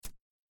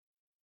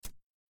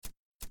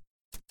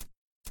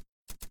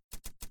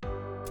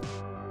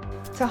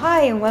So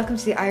hi and welcome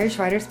to the Irish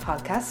Writers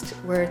Podcast.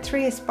 We're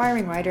three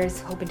aspiring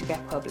writers hoping to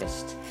get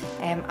published.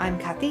 I'm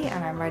Kathy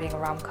and I'm writing a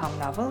rom-com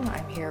novel.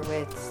 I'm here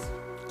with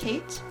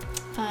Kate.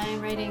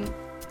 I'm writing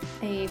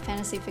a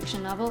fantasy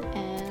fiction novel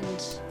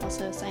and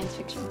also science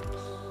fiction.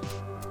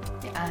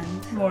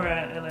 and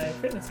Maura, and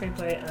I've written a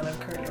screenplay and I'm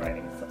currently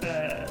writing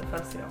a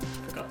fantasy novel.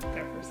 Forgot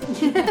there for a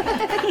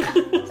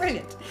second.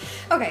 Brilliant.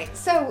 Okay,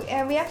 so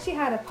we actually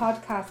had a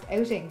podcast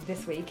outing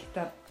this week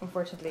that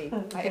unfortunately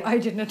I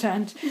didn't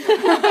attend,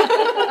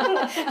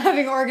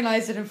 having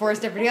organised it and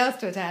forced everybody else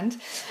to attend.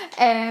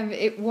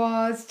 It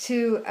was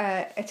to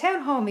a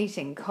town hall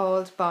meeting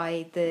called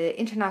by the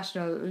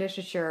International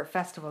Literature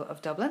Festival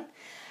of Dublin.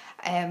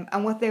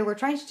 And what they were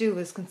trying to do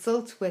was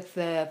consult with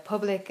the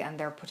public and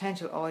their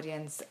potential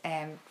audience,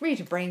 really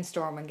to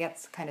brainstorm and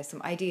get kind of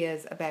some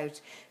ideas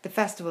about the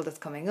festival that's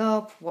coming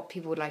up, what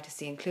people would like to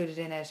see included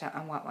in it,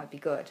 and what might be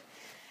good.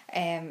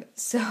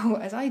 So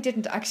as I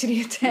didn't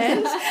actually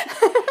attend,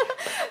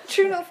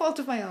 through no fault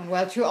of my own,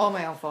 well, through all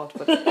my own fault,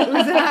 but it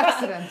was an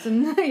accident,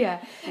 and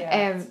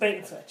It's bait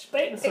and switch.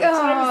 I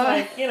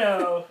was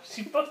like,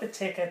 she booked the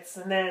tickets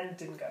and then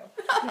didn't go.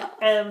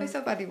 I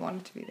so badly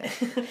wanted to be there.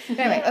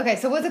 Anyway, okay,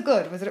 so was it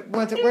good? Was it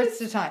worth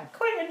the time?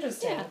 Quite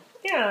interesting.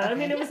 Yeah, I Okay.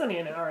 mean, it was only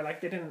an hour.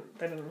 Like they didn't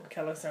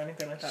kill us or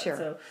anything like that. Sure.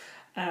 So,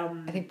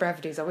 I think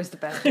brevity is always the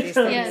best of these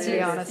things, Yeah, to it be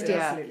is. honest. It Yeah.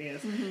 absolutely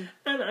is. Mm-hmm.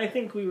 And I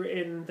think we were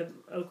in the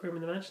Oak Room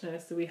in the Mansion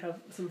House, so we have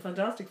some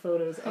fantastic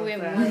photos Oh, we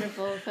have of,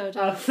 wonderful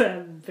photos. of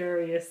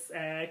various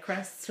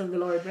crests from the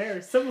Lord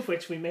Mayor, some of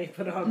which we may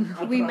put on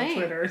We on may.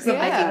 Twitter or something.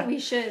 Yeah. I think we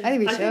should. I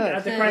think we I should.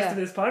 think the crest Yeah. of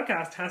this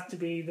podcast has to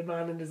be the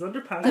man in his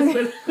underpants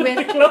with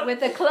with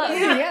the club.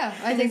 Yeah,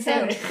 I think so.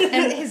 And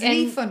his And-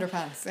 leaf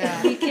underpants.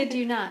 Yeah. We kid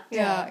you not.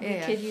 Yeah. We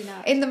kid you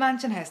not. In the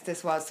mansion house,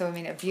 this was, so I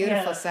mean, a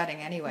beautiful Yeah. setting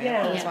anyway.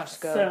 Yeah. I always Yeah. wanted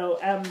to go. So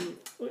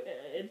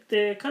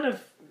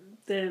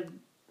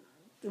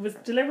it was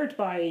delivered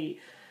by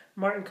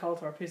Martin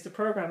Calthorpe, who's the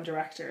programme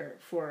director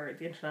for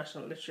the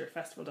International Literature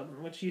Festival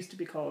Dublin, which used to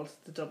be called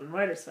the Dublin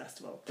Writers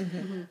Festival.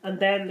 Mm-hmm. And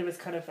then there was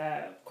kind of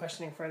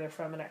questioning further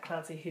from Annette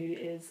Clancy, who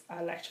is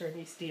a lecturer in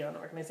UCD on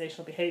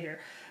organisational behaviour.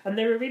 And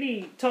they were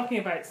really talking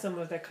about some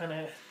of the kind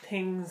of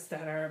things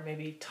that are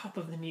maybe top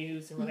of the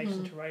news in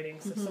relation to writing.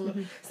 So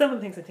some of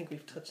the things I think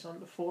we've touched on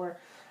before.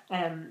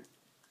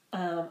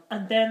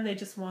 And then they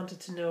just wanted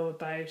to know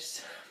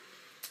about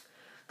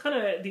kind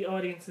of the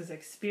audience's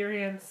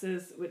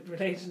experiences with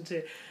relation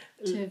to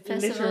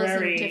festivals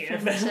literary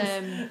and different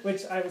events,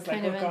 which I was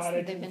like, kind oh of events god, I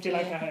that they've didn't been feel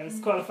like to, I was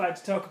qualified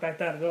to talk about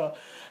that at all.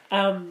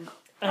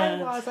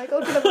 I go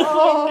to the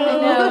ball.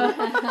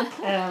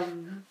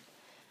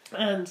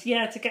 And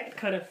yeah, to get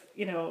kind of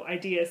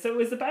ideas. So it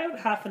was about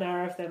half an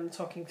hour of them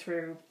talking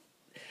through.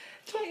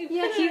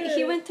 Yeah,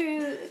 he went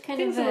through kind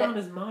things of that were on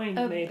his mind,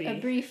 maybe a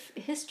brief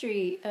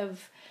history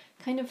of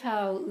kind of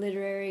how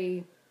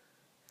literary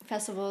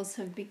festivals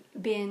have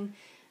been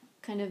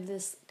kind of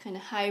this kind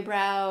of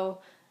highbrow,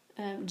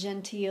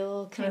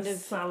 genteel kind of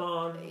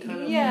salon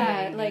kind of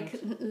yeah, thing. like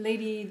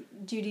Lady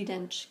Judi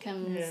Dench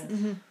comes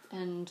Yeah.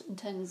 and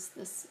attends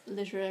this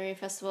literary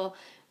festival,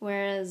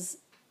 whereas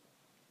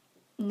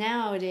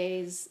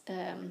nowadays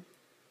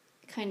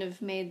kind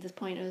of made the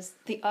point was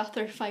the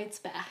author fights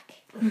back.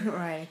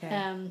 Right,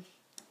 okay.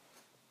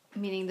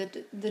 Meaning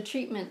that the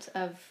treatment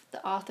of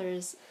the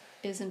authors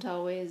isn't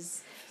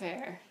always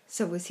fair.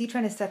 So was he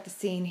trying to set the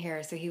scene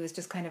here? So he was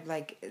just kind of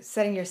like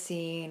setting your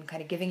scene,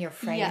 kind of giving your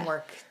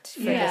framework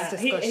for this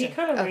discussion. He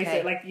kind of raised okay.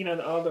 it like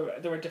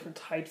there were different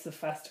types of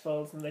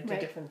festivals and they did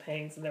different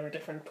things and there were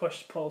different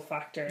push pull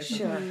factors.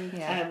 Sure,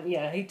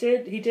 yeah. He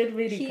did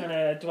really kind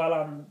of dwell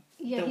on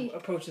the he-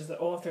 approaches that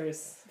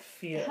authors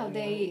feel How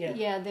they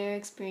their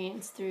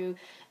experience through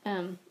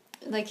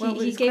like Well,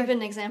 he it's gave quite-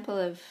 an example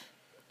of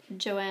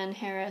Joanne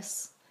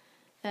Harris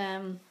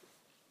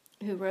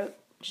who wrote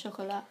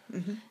Chocolat,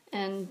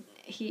 and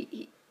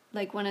he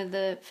like one of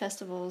the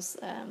festivals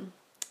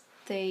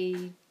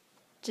they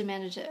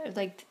demanded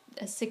like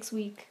a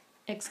 6-week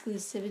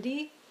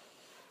exclusivity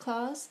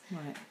clause,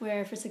 Right.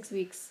 where for 6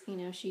 weeks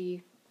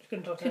she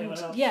couldn't talk to anyone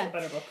else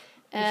about her book.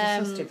 Which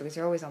is so stupid because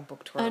you're always on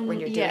book tour when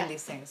you're doing yeah.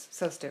 these things.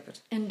 So stupid.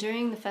 And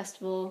during the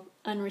festival,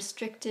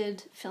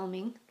 unrestricted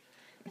filming,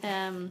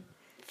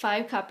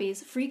 5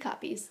 copies, free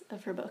copies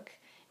of her book,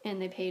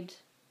 and they paid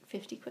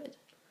 50 quid.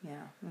 Yeah,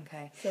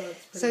 okay. So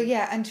it's pretty, So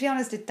yeah, and to be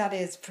honest, that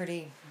is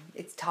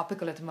it's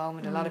topical at the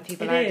moment. A lot of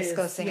people are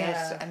discussing it.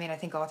 I mean, I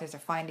think authors are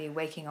finally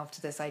waking up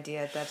to this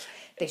idea that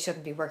they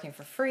shouldn't be working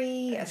for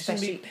free, it shouldn't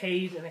especially... be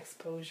paid an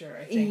exposure,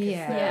 I think.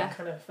 Yeah. It's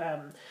kind of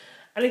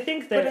and I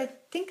think that But I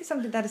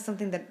think that is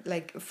something that,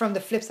 like, from the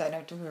flip side, now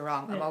don't get me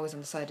wrong, I'm always on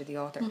the side of the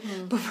author,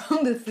 but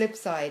from the flip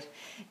side,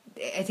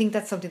 I think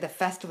that's something that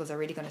festivals are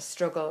really going to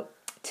struggle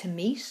to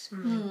meet,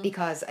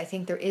 because I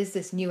think there is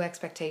this new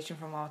expectation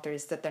from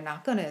authors that they're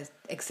not going to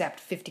accept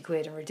 50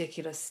 quid in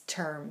ridiculous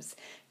terms.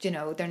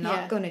 They're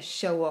not going to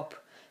show up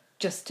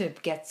just to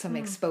get some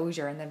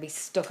exposure and then be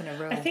stuck in a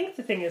room. I think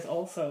the thing is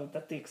also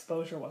that the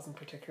exposure wasn't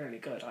particularly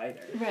good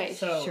either. Right.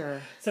 So, Sure.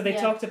 So they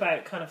talked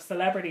about kind of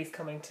celebrities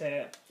coming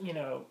to,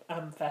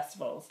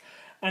 festivals.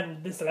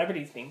 and the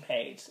celebrities being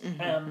paid,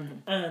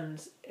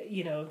 and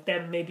you know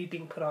them maybe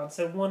being put on.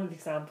 So one of the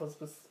examples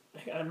was,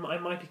 and I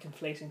might be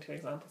conflating two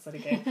examples that he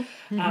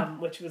gave,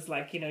 which was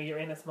like, you know, you're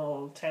in a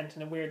small tent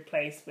in a weird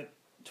place, but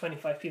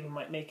 25 people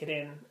might make it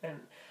in, and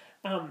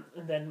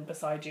then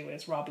beside you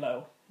is Rob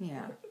Lowe.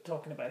 Yeah.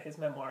 Talking about his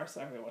memoir, so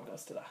everyone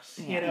goes to that.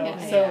 Yeah. You know,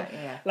 Yeah. so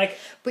Yeah. like,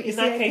 But in you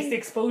that see, I case, think- the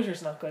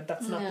exposure's not good.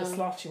 That's not the No.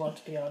 slot you want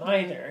to be on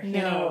either. You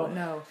know?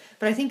 No.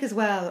 But I think as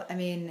well, I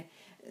mean,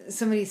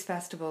 some of these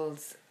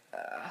festivals,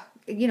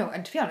 you know,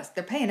 and to be honest,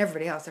 they're paying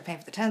everybody else. They're paying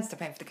for the tents, they're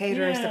paying for the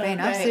caterers, Yeah, they're paying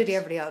right. absolutely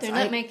everybody else. They're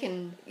not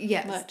making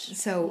Yes. much.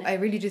 So No. I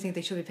really do think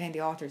they should be paying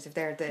the authors if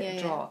they're the Yeah,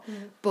 yeah. draw.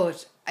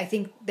 But I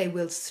think they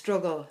will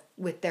struggle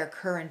with their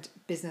current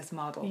business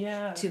model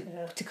Yeah, to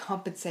yeah. to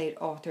compensate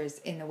authors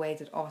in the way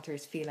that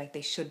authors feel like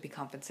they should be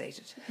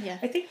compensated. Yeah.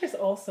 I think there's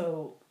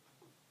also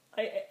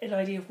an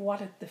idea of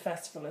what the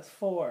festival is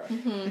for.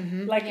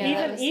 Like Yeah,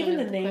 that was even one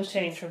the of the name questions.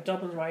 change from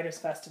Dublin Writers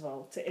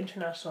Festival to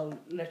International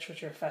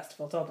Literature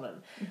Festival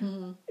Dublin.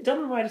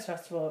 Dublin Writers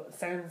Festival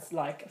sounds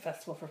like a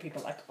festival for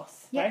people like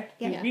us, Yeah, right?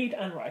 yeah. Who Yeah. read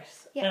and write.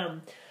 Yeah.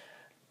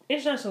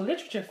 International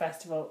Literature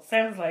Festival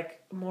sounds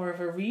like more of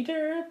a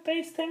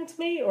reader-based thing to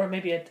me, or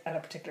maybe at a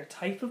particular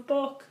type of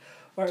book,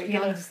 or To be you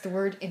know, honest, the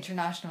word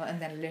international and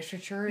then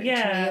literature to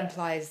Yeah. me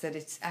implies that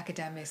it's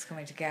academics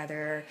coming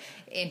together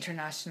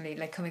internationally,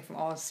 like coming from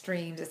all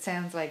streams. It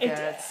sounds like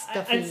a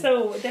stuffy. and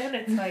so then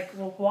it's like,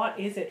 well, what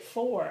is it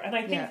for? And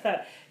I think Yeah.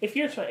 that if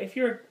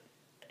your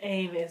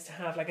aim is to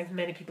have like as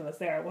many people as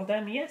there, well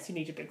then yes, you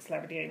need your big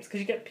celebrity aims,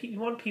 because you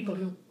want people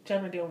who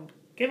generally don't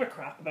give a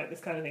crap about this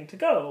kind of thing to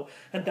go,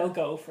 and they'll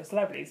go for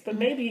celebrities. But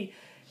maybe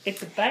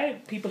it's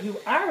about people who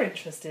are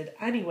interested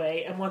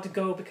anyway and want to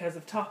go because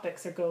of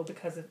topics or go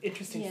because of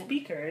interesting Yeah.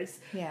 speakers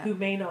Yeah. who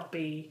may not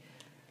be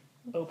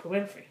Oprah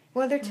Winfrey.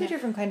 Well, they're two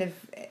different kind of,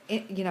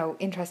 you know,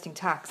 interesting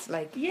tacks.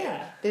 Like,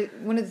 Yeah.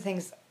 one of the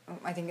things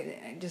I think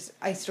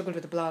I struggled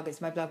with the blog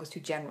is my blog was too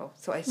general,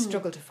 so I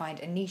struggled to find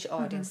a niche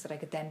audience that I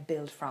could then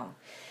build from.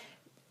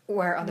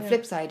 Where on the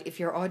flip side, if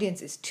your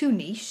audience is too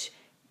niche,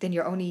 then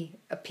you're only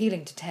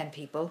appealing to 10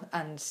 people,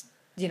 and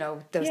you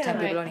know those Yeah, 10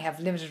 people right. only have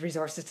limited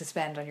resources to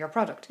spend on your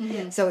product.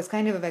 So it's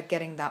kind of about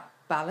getting that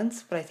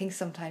balance, but I think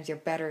sometimes you're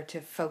better to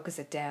focus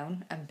it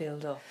down and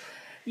build up.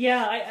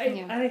 Yeah,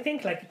 Yeah. and I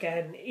think like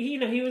again, he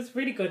was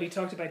really good. He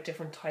talked about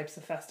different types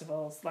of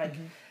festivals, like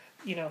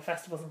you know,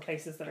 festivals in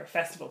places that are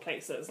festival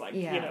places, like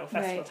Yeah. you know,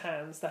 festival Right.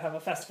 towns that have a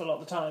festival all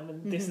the time,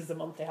 and this is the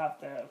month they have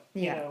the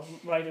you Yeah. know,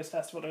 Writers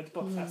Festival or the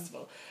Book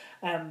Festival.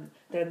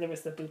 Then there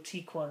was the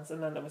boutique ones,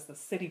 and then there was the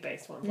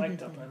city-based ones like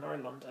Dublin or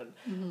London.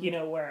 You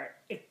know, where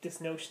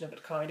this notion of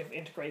it kind of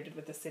integrated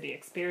with the city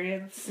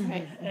experience.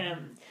 Right.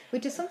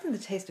 Which is something the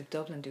Taste of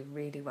Dublin do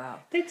really well.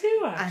 They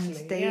do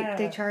actually, And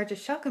they charge a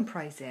shocking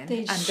price in. The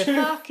and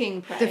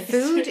shocking price. the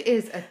food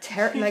is a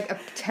terrible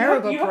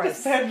you have to price.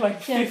 spend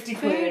like Yeah, 50 food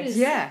quid is-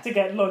 Yeah. to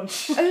get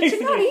lunch. It's not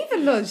basically.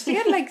 even lunch. You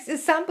get like a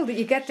sample that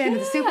you get down at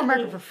the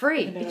supermarket for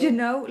free. know. You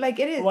know, like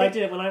it is. Well, I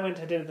did it when I went.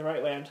 I did it the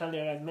right way. I'm telling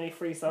you, I had as many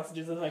free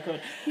sausages as I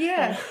could.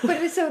 Yeah,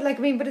 but it's so like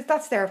I mean, but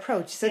that's their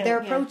approach. So Yeah. their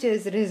Yeah. approach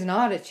is it is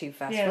not a cheap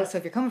festival. Yeah. So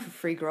if you're coming for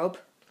free grub,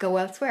 go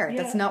elsewhere.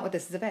 That's Yeah. not what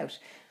this is about.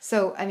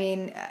 So I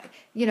mean,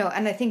 you know,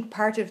 and I think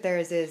part of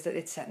theirs is that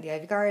it's set in the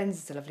Ivy Gardens.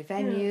 It's a lovely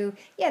venue.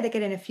 Yeah, they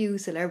get in a few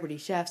celebrity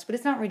chefs, but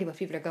it's not really what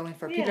people are going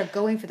for. People Yeah. are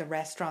going for the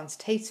restaurants,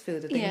 taste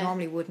food that they Yeah.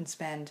 normally wouldn't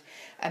spend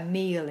a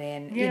meal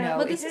in. You Yeah. know,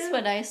 Well, this it's- is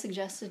what I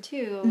suggested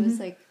too. It was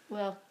like,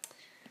 well,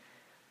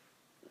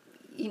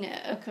 you know,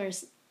 of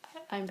course,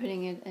 I'm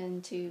putting it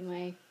into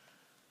my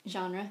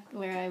genre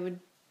where I would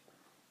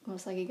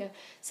most likely go.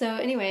 So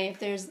anyway, if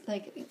there's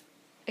like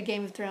a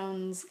Game of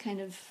Thrones kind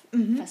of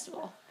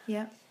festival,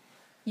 yeah.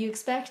 you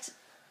expect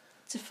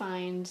to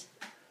find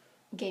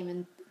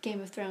Game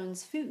of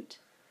Thrones food,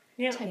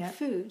 Yeah. type Yeah.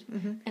 food,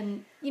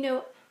 and you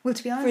know, Well,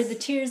 to be for honest, the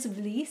Tears of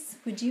Lys,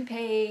 would you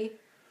pay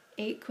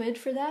 £8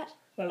 for that?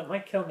 Well, it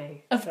might kill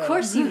me. Of so-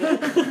 course you would.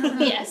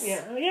 Yes.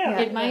 Yeah.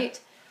 It might,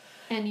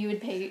 and you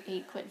would pay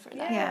 £8 for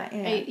that. Yeah,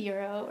 yeah.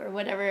 €8 or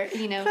whatever,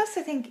 you know. Plus,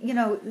 I think, you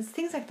know,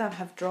 things like that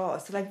have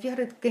draws. So, like, if you had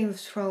a Game of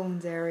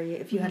Thrones area,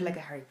 if you had, like, a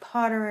Harry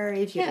Potter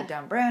area, if you had a Yeah.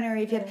 Dan Brown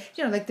area, if you had,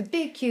 you know, like, the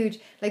big, huge,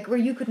 like, where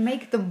you could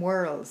make them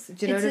worlds.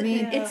 Do you know It's what I a-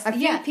 mean? it's- A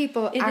few yeah,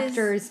 people, it is-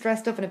 actors,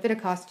 dressed up in a bit of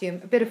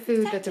costume, a bit of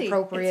food that's Exactly.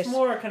 appropriate. It's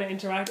more kind of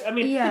interactive. I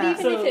mean, Yeah. But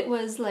even so- if it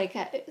was like,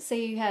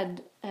 say you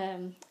had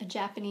a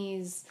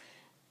Japanese,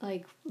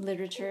 like,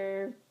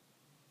 literature,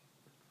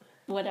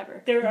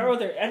 whatever. there are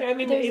other, and I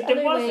mean, There's there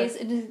other was ways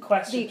a it is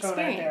question the thrown out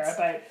there experience.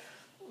 about,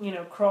 you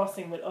know,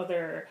 crossing with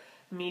other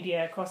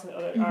media, crossing with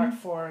other art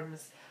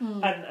forms,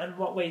 and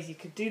what ways you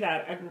could do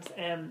that.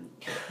 And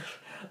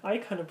I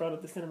kind of brought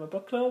up the Cinema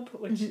Book Club,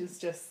 which is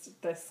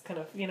just this kind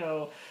of, you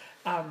know,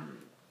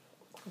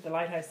 the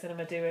Lighthouse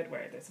Cinema do it,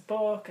 where there's a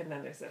book and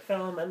then there's a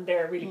film, and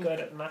they're really good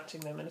at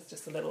matching them, and it's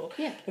just a little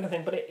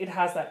thing. But it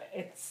has that,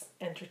 it's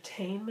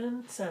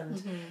entertainment,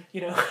 and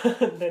you know,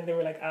 and then they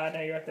were like,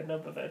 now you're at the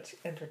nub of it,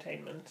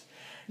 entertainment.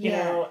 You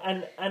know,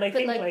 and I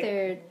think like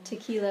their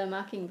Tequila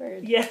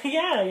Mockingbird.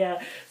 Yeah.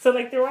 So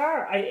like there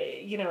are,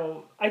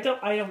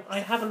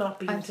 I have not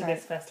been to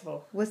this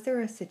festival. Was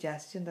there a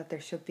suggestion that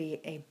there should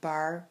be a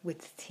bar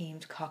with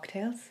themed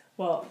cocktails?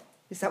 Well,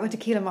 is that what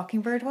Tequila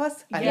Mockingbird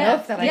was? I Yeah.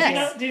 love that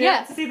idea. Did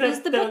you see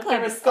the book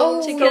club?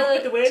 Oh, Tequila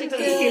with the Wind and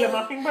Tequila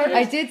Mockingbird?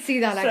 I did see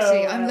that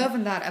actually. I'm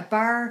loving that. A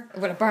bar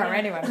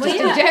anyway. Just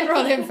in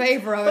general in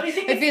favour of it.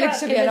 I feel it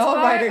should be an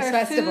all-riders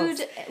festival.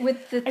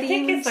 With the themes. I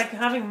think it's like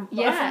having,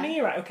 for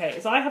me, right, okay,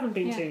 so I haven't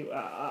been to,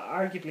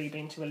 arguably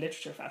been to a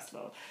literature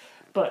festival.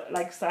 But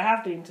like, so I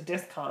have been to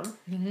DiscCon,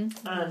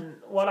 and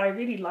what I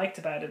really liked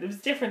about it was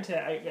different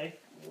to, I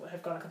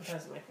have gone a couple of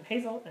times with my friend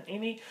Hazel and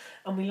Amy,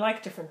 and we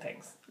like different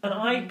things. And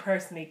I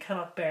personally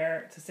cannot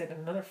bear to sit in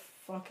another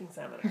fucking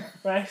seminar,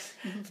 right?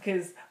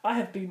 Because I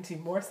have been to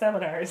more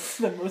seminars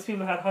than most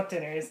people have had hot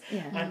dinners,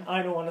 and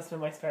I don't want to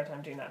spend my spare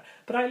time doing that.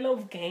 But I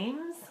love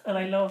games, and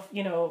I love,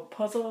 you know,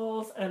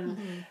 puzzles,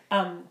 and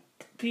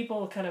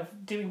people kind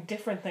of doing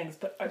different things,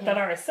 but that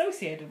are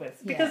associated with.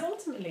 Because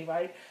ultimately,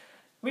 right,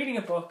 reading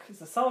a book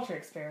is a solitary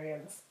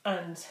experience,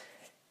 and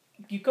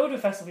you go to a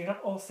festival, you're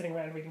not all sitting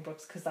around reading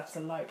books because that's a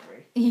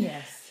library.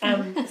 Yes.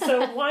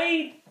 So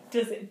why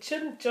it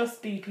shouldn't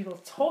just be people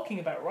talking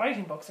about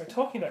writing books or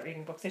talking about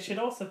reading books. It should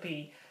also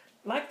be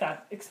like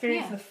that,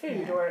 experiencing the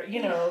food, or,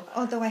 you know.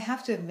 Although I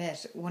have to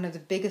admit, one of the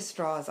biggest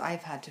straws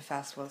I've had to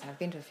festivals, and I've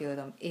been to a few of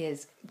them,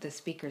 is the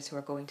speakers who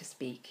are going to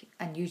speak.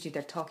 And usually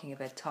they're talking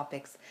about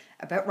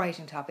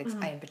writing topics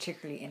I am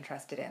particularly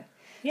interested in.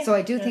 Yeah, so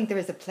I do think there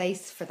is a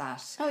place for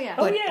that. Oh yeah.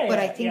 But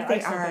I think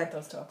they are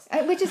those talks.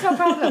 Which is no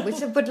problem.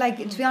 But like,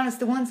 to be honest,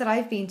 the ones that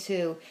I've been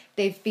to,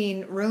 they've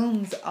been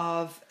rooms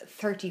of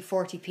 30,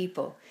 40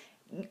 people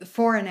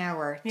for an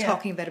hour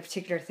talking about a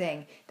particular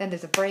thing. Then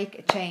there's a break,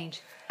 a change,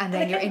 and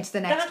then you're into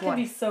the next one. That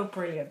can be so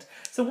brilliant.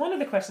 So one of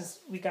the questions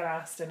we got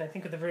asked, and I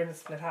think with the room is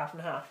split half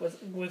and half,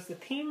 was the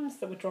themes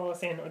that would draw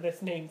us in, or the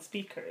named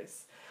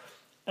speakers.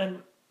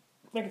 And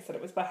like I said,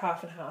 it was about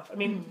half and half. I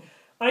mean,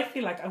 I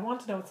feel like I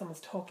want to know what someone's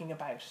talking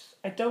about.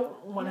 I don't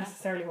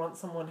necessarily want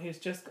someone who's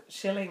just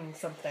shilling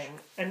something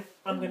and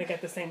I'm going to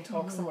get the same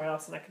talk somewhere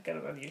else and I could get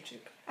it on YouTube.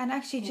 And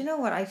actually, do you know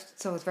what I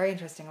saw was very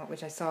interesting,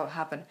 which I saw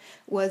happen,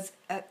 was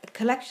a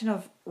collection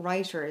of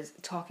writers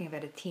talking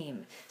about a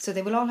theme. So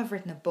they will all have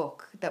written a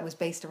book that was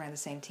based around the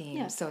same theme.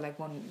 Yeah. So like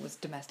one was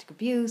domestic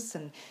abuse,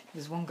 and there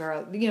was one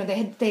girl, you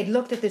know, they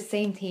looked at the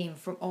same theme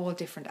from all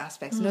different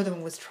aspects. Another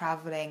one was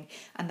travelling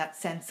and that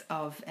sense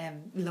of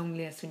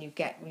loneliness when you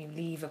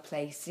leave a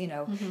place, you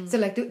know. So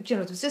like, you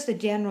know, it was just a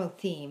general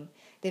theme.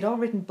 They'd all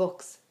written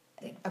books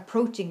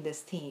approaching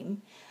this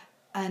theme,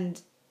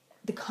 and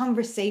the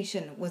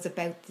conversation was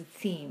about the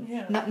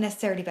theme, not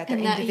necessarily about their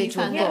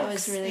individual books. That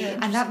was really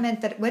and that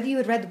meant that whether you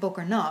had read the book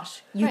or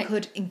not, you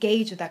could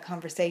engage with that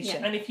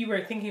conversation. Yeah. And if you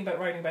were thinking about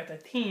writing about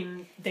that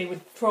theme, they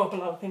would throw up a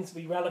lot of things to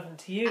be relevant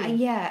to you.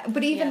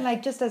 But even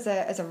like just as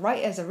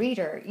a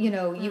reader, you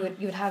know, you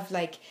would have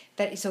like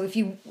that. So if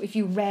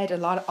you read a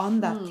lot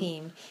on that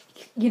theme,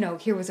 you know,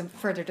 here was a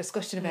further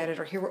discussion about it,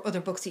 or here were other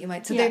books that you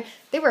might. So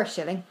they were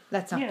shilling.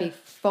 Let's not be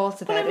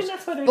false about it.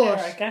 That's why they're there.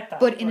 I get that.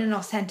 But in an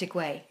authentic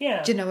way.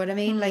 Yeah. Do you know what I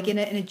mean? Like in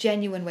a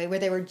genuine way, where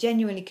they were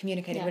genuinely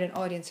communicating with an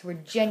audience who were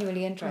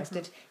genuinely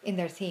interested in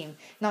their theme,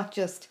 not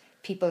just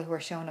people who are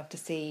showing up to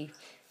see,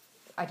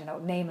 I don't know,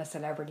 name a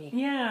celebrity.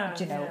 Yeah.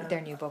 Do you know,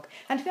 their new book.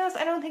 And to be honest,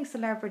 I don't think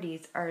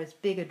celebrities are as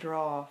big a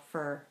draw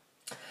for.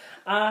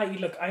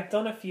 Look, I've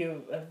done a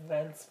few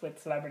events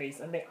with celebrities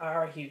and they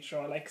are a huge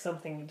draw. Like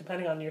something,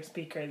 depending on your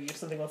speaker,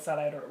 something will sell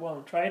out or it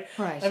won't, right?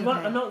 Right. I'm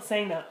not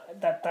saying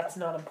that's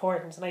not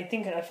important, and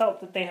I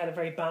felt that they had a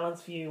very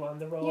balanced view on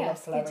the role of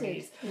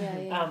celebrities.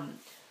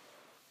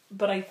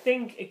 But I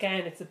think,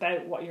 again, it's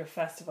about what your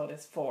festival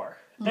is for.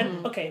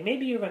 And, okay,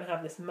 maybe you're going to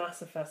have this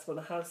massive festival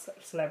that has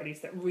celebrities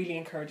that really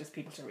encourages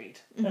people to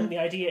read. And the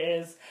idea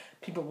is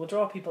people will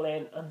draw people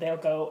in and they'll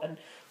go and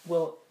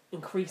will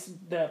increase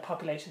the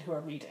population who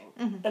are reading.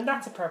 And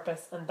that's a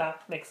purpose, and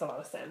that makes a lot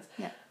of sense.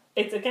 Yeah.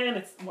 It's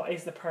what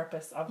is the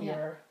purpose of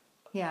your,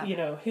 you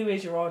know, who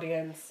is your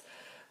audience?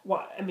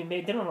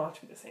 Maybe they don't all have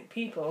to be the same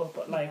people,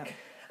 but like...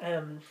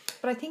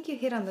 but I think you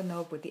hit on the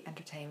nub with the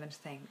entertainment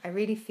thing. I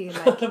really feel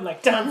like... I'm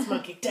like, dance,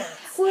 monkey, dance.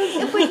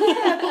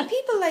 But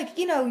people like,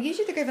 you know,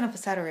 usually they're giving up a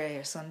Saturday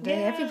or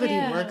Sunday. Everybody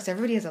works,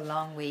 everybody has a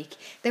long week.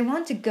 They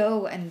want to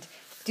go and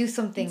do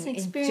something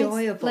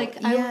enjoyable.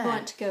 Like, I would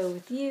want to go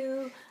with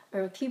you,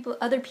 or with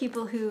other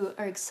people who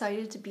are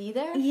excited to be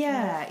there.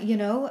 Yeah, you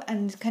know,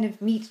 and kind of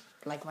meet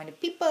like-minded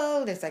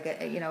people. There's like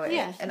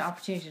an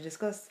opportunity to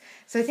discuss.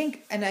 So I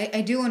think, and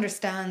I do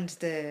understand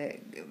the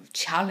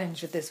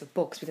challenge with this with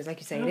books, because like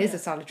you say, it is a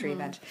solitary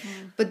event.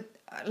 But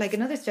like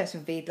another suggestion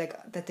would be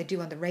like that they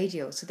do on the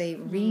radio. So they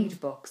read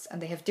books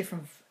and they have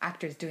different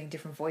actors doing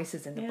different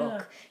voices in the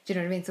book. Do you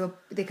know what I mean? So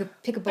they could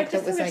pick a book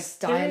that was like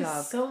dialogue.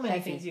 There's so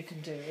many things you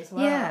can do as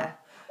well. Yeah.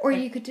 Or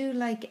you could do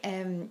like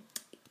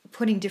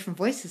putting different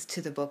voices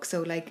to the book.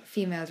 So like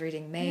females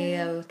reading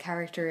male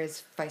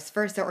characters, vice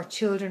versa, or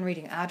children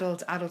reading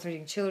adults, adults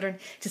reading children,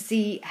 to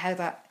see how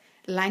that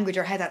language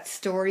or how that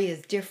story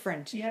is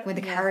different when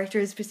the character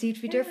is perceived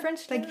to be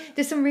different. Like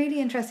there's some really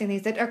interesting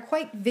things that are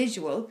quite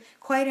visual,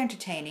 quite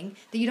entertaining,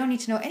 that you don't need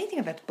to know anything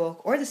about the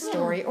book or the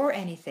story or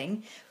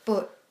anything,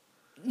 but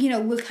you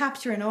know, will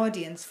capture an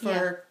audience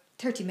for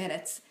 30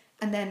 minutes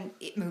and then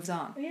it moves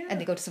on and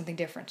they go to something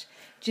different.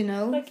 Do you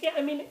know? Like, yeah,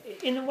 I mean,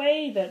 in a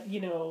way that,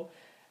 you know,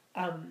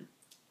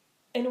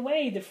 in a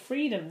way, the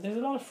freedom, there's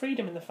a lot of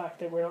freedom in the fact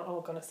that we're not all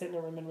going to sit in a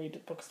room and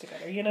read books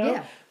together, you know?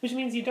 Yeah. Which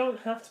means you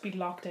don't have to be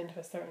locked into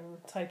a certain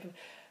type of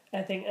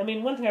thing. I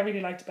mean, one thing I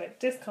really liked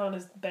about Discon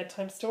is the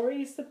bedtime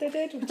stories that they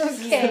did, which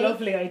is a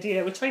lovely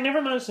idea, which I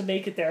never managed to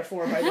make it there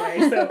for, by the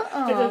way. So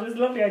it was a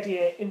lovely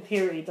idea in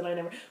theory that I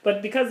never...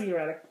 But because you were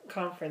at a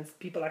conference,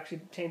 people actually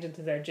change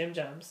into their gym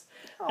jams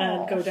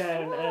and go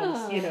down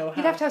and, you know...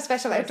 You'd have to have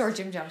special outdoor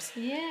gym jams.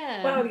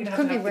 Yeah. Well, you'd have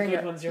Could to be have the wearing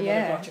good ones your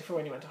mother bought you for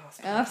when you went to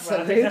hospital.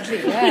 Absolutely,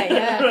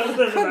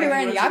 Could be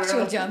wearing the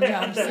actual jam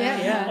jams.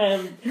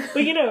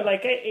 But you know,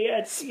 like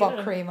it's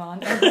spot cream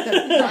on.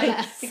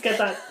 Nice. You get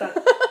that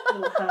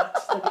little hat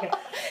that you get.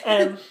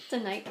 The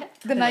nightcap.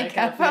 The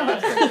nightcap.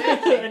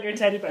 And your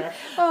teddy bear.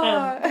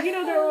 But you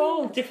know, there are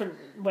all different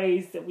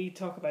ways that we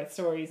talk about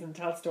stories and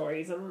tell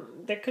stories,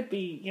 and there could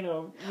be, you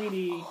know,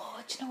 really... Oh,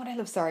 do you know what I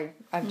love? Sorry,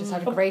 I've just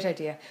had a great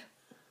idea.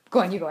 Go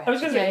on, you go ahead. I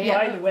was going to say,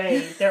 by the way,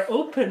 they're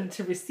open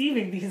to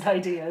receiving these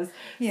ideas.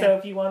 Yeah. So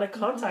if you want to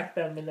contact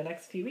them in the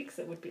next few weeks,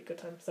 it would be a good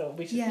time. So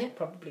we should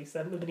probably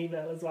send them an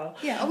email as well.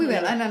 Yeah, we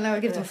will. And I'll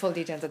give them full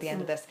details at the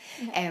end of this.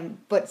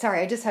 But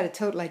sorry, I just had a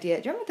total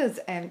idea. Do you remember those,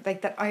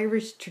 like that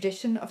Irish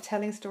tradition of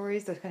telling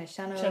stories, those kind of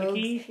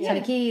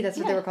Shanachie, that's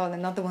what they were called,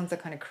 and not the ones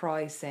that kind of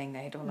cry saying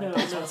they don't like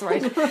those ones,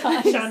 right?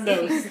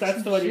 Shandos,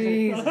 that's the one you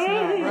Jesus,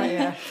 right,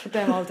 yeah. Put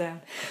them all down.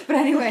 But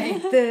anyway,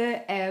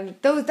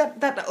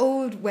 that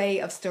old way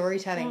of storytelling.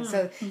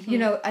 So, you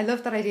know, I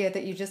love that idea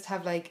that you just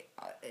have like,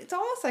 it's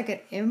almost like an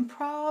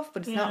improv,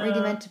 but it's not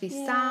really meant to be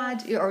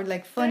sad or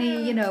like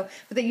funny, you know,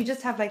 but that you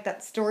just have like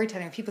that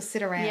storytelling. People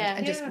sit around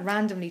and just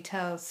randomly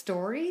tell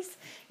stories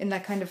in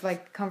that kind of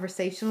like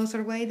conversational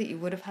sort of way that you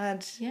would have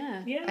had.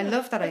 Yeah. I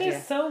love that idea.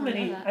 There's so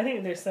many, I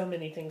think there's so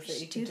many things that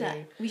you can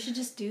do. We should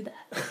just do that.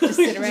 Just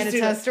sit around and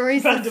tell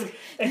stories. Randomly.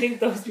 I think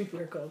those people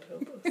are called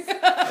hobos.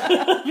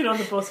 You know, on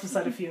the bus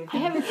beside a few of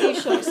them. I have a few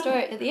short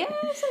stories. Yeah,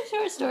 some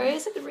short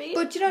stories I could read.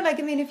 But you know, like,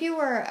 I mean, if you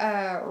were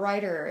a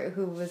writer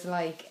who was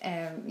like,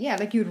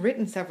 like you'd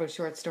written several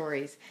short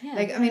stories.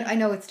 Like, I mean, I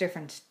know it's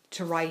different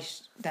to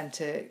write than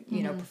to,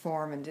 you know,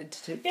 perform and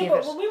to give but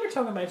it. when we were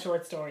talking about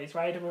short stories,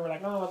 right, and we were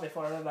like, oh, they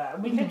fall into that,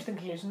 and we came to the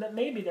conclusion that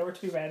maybe they were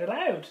to be read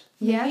aloud.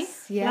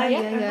 Yes,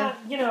 And that,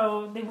 you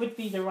know, they would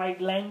be the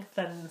right length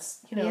and,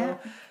 you know,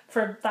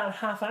 for that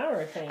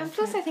half-hour thing. And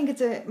plus, I think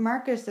it's a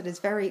market that is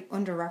very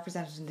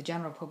underrepresented in the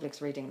general public's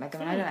reading. Like, I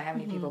mean, I don't know how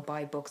many people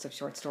buy books of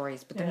short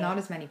stories, but there are not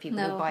as many people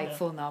who buy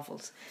full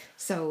novels.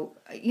 So,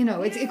 you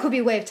know, it could be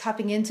a way of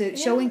tapping into,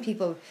 showing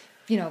people,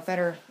 you know,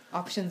 better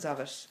options of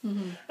it.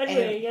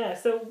 Anyway,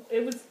 so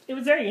it was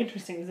very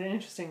interesting. It was an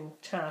interesting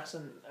chat,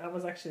 and I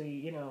was actually,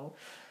 you know,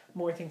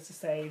 more things to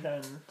say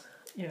than,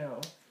 you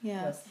know,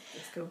 let's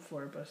go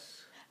for, but...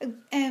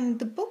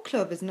 the book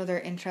club is another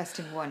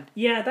interesting one.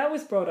 Yeah, that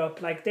was brought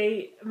up. Like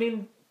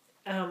Martin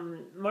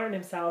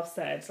himself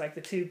said, like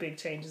the two big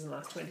changes in the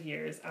last 20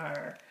 years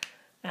are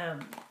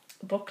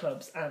book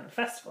clubs and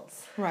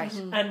festivals. Right.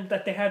 And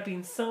that there had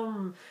been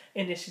some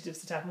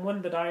initiatives that happened.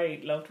 One that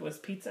I loved was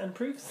Pizza and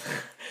Proofs,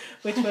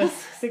 which was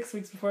 6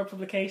 weeks before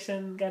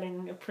publication,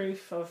 getting a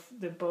proof of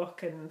the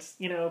book and,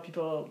 you know,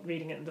 people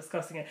reading it and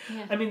discussing it.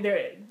 Yeah. I mean,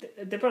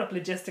 they brought up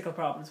logistical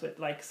problems with,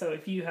 like, so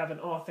if you have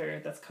an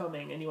author that's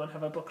coming and you want to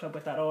have a book club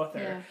with that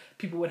author,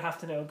 people would have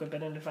to know a good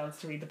bit in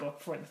advance to read the book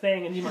before the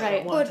thing, and you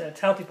might not want to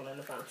tell people in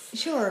advance.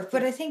 Sure,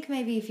 but I think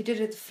maybe if you did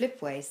it the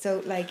flip way,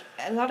 so, like,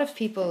 a lot of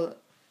people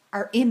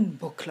are in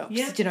book clubs,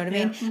 do you know what I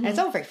mean? And it's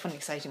all very fun and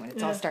exciting when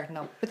it's all starting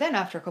up. But then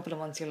after a couple of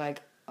months, you're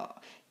like,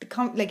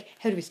 like,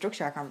 how do we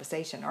structure our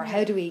conversation, or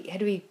how do we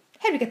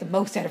get the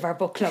most out of our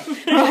book club,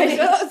 right?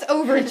 Us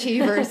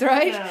overachievers,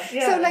 right?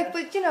 So, like,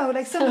 but you know,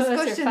 like some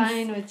discussions are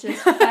fine with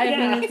just 5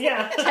 minutes,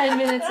 10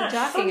 minutes of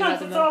talking about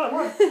them.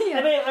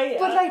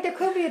 But like, there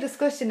could be a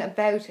discussion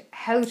about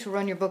how to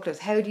run your book clubs.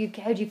 How do you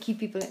keep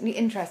people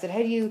interested? How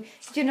do you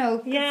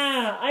know?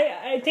 Yeah,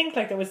 I think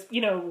like there was,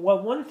 you know,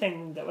 one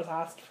thing that was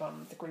asked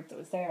from the group that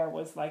was there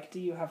was like, do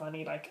you have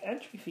any like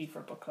entry fee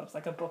for book clubs,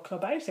 like a book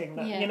club outing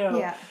that you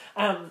know,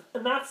 and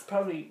that's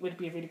probably would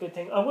be a really good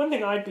thing. One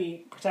thing I'd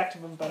be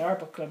protective of about our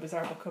book club is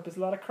a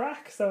lot of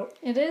crack, so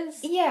it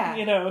is,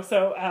 you know,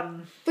 so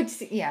but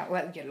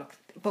well, look,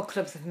 book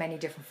clubs have many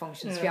different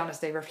functions. To be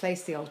honest, they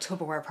replace the old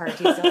Tupperware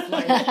parties of,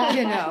 like,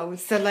 you know,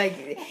 so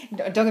like,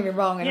 don't get me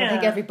wrong, I don't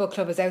think every book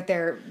club is out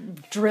there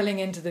drilling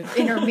into the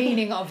inner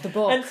meaning of the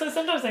book. And so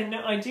sometimes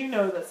I do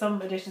know that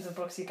some editions of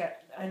books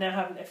I now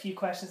have a few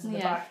questions in the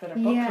back that are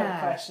book club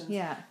questions,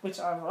 which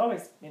I've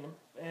always, you know,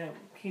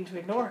 keen to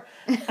ignore.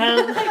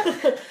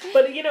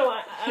 But you know,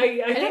 I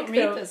I think don't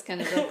read though, those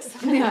kind of books.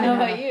 I Yeah, don't I know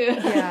know. about you.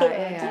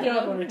 Yeah. you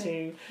know, one or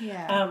two.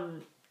 Yeah.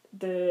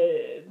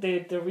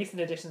 The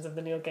recent editions of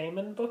the Neil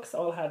Gaiman books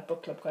all had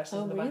book club questions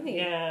Oh, in the back. really?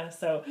 Yeah,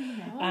 so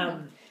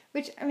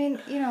Which, I mean,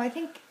 you know, I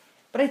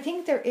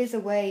think there is a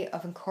way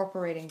of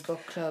incorporating book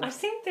clubs. I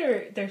think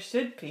there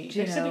should be. Do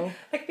you There should know? be,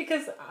 like,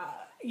 because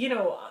you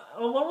know,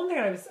 one thing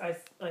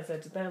I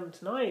said to them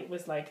tonight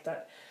was like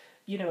that.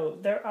 You know,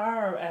 there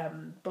are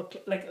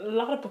like a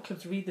lot of book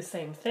clubs read the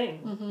same thing.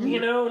 Mm-hmm. You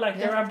know, like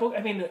there are book.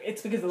 I mean,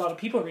 it's because a lot of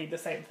people read the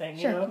same thing.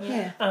 Sure. You know,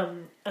 Yeah.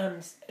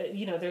 and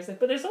you know,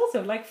 but there's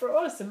also like for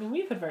us. I mean,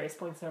 we've had various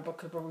points in our book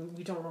club where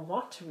we don't know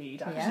what to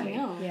read actually.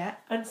 No. Yeah.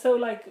 And so,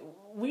 like,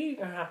 we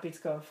are happy to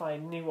go and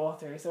find new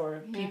authors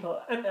or people,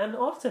 and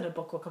often a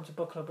book will come to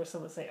book club where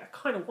someone will say, "I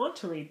kind of want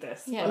to read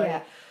this, Yeah. but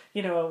Yeah.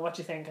 you know, what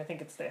do you think? I think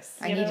it's this.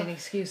 I you need know? an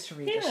excuse to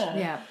read it. Yeah.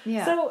 Yeah.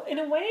 Yeah. So, in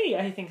a way,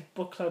 I think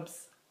book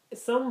clubs,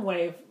 some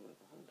way of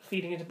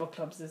feeding into book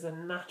clubs is a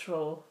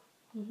natural,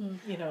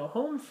 you know,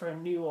 home for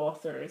new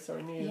authors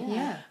or new. Yeah.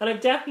 yeah. And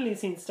I've definitely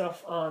seen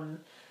stuff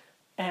on.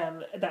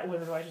 That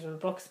women writers in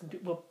books,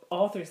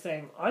 authors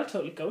saying, "I'll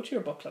totally go to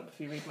your book club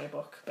if you read my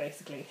book."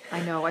 Basically, I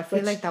know. I feel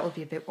Which- like that would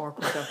be a bit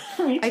awkward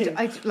though. Me too.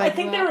 I I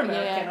think they're well,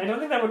 American. yeah. I don't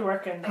think that would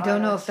work in. I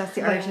don't know if that's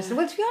the Irish.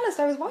 Well, to be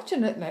honest, I was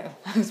watching it now.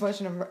 I was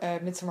watching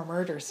Midsummer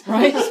Murders,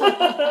 right?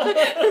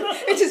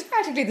 Which is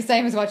practically the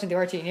same as watching the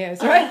RT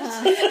News, right?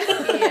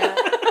 Yeah.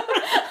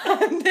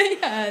 And they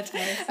had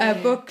a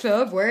book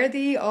club where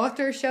the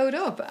author showed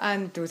up,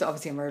 and there was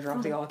obviously a murder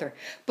of the author,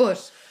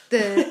 but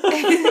the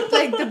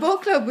like the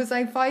book club was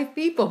like 5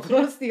 people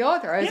plus the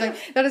author. I was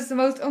like, that is the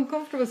most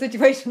uncomfortable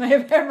situation I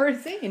have ever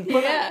seen.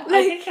 Yeah. I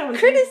Like think I was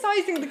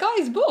criticizing the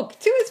guy's book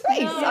to his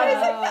face. No, I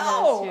was like,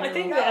 no. that's I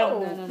think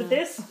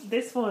No.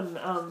 this one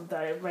that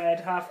I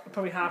read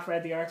probably half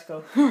read the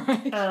article,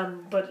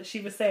 but she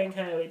was saying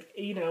how it,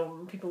 you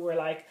know, people were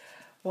like,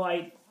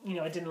 why, you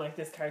know, I didn't like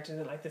this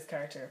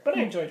character, but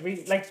I enjoyed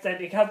reading, like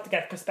that it helped to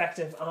get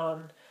perspective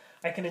on.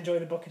 I can enjoy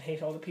the book and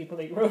hate all the people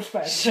that you wrote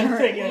about.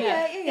 Sure.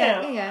 Yeah.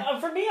 Yeah.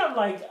 For me, I'm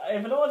like,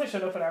 if an author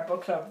showed up in our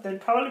book club, they'd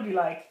probably be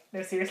like,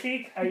 "No,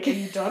 seriously, are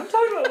you done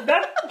talking about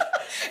that?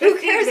 Who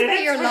cares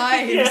about your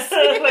lives?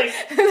 Yeah, like,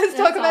 Let's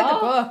talk That's about all.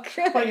 the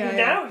book. but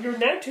Yeah, you're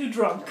now too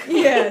drunk.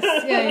 Yes.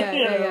 You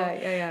know?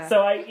 Yeah.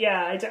 So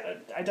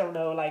I don't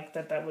know, like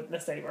that would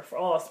necessarily work for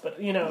us,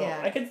 but you know,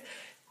 Yeah. I could,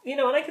 you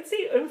know, and I could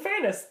see, in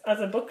fairness, as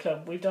a book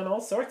club, we've done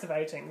all sorts of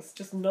outings,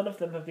 just none of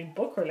them have been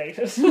book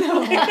related.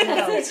 No.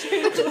 But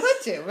we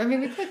could do. I mean,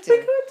 we could do. We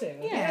could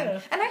do,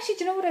 Yeah. And actually,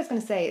 do you know what I was going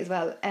to say as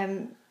well?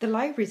 The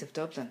libraries of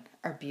Dublin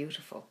are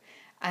beautiful.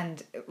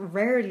 And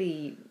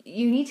rarely,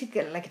 you need to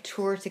get like a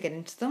tour to get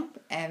into them.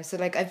 So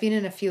like I've been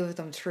in a few of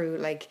them through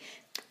like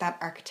that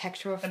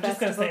architectural I'm festival. just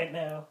going to say it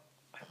now.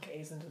 I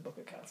gaze into the book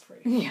of cats for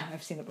you. Yeah,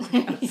 I've seen the book.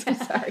 I'm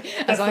sorry.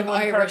 As the I'm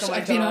one Irish, perk of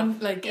I've been my on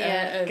job. like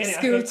Yeah. a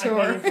school tour.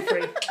 I'm for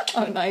free.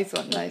 Oh, nice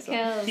one.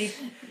 Kills. Keep,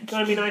 you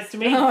want to be nice to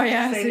me? Oh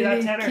yeah, Save you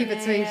that tenner. keep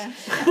it sweet.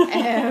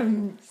 Yeah.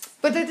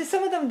 But there's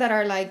some of them that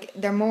are like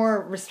they're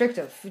more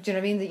restrictive. Do you know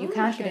what I mean? That you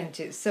can't get okay.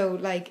 into. So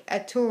like a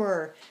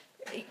tour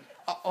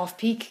off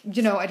peak.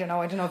 You know, I don't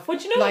know. If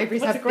But you know,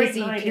 libraries what's have a great busy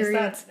night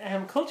periods. is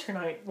that culture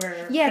night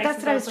where Yeah, places that's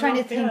what I was open trying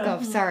to up, think yeah.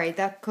 of. Sorry,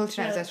 that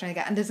culture night I was trying to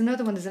get. And there's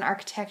another one. There's an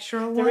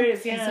architectural one. There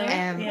is,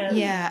 yeah.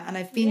 Yeah, and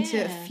I've been to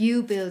a Yeah.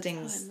 few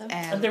buildings. Oh, I love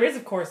And there is,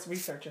 of course,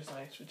 Researchers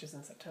Night, which is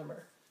in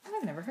September.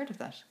 I've never heard of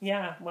that.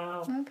 Yeah,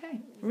 wow. Okay,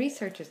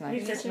 researchers night.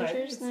 Research Night.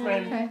 Researchers It's Night.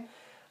 when,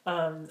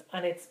 Okay.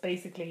 and it's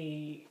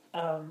basically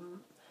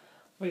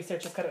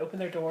researchers got to open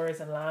their doors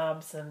and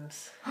labs, and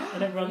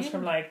it runs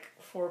from like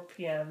 4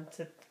 p.m.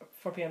 to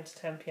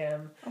 10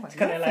 p.m. Oh, I to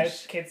kind of love allow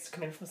it. kids to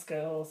come in from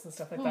schools and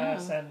stuff like Oh, that,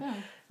 wow. and Yeah.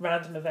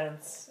 random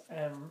events.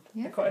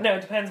 Yeah. No,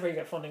 it depends where you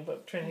get funding,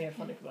 but Trinity had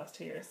funding for the last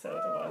 2 years, so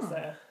there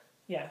was,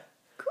 yeah.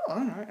 Cool.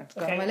 All right, it's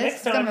got Okay, on my list. next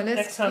It's got on my time, list.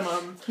 next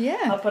time Yeah.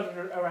 I'll put it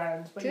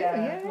around. But Do,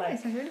 yeah, yeah, like,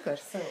 sounds really good.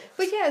 so.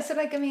 But yeah, so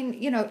like I mean,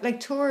 you know, like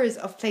tours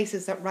of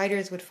places that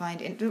writers would find,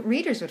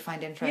 readers would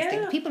find interesting.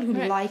 Yeah. People who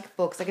Right. like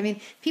books, like I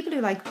mean, people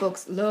who like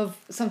books love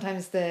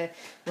sometimes the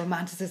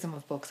romanticism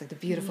of books, like the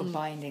beautiful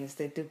bindings,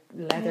 the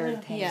leather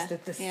things, Yeah. the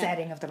Yeah.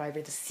 setting of the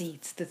library, the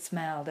seats, the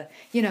smell, the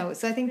you know.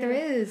 So I think there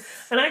is.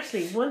 And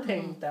actually, one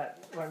thing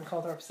that Martin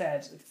Calthorpe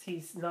said,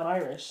 he's not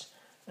Irish,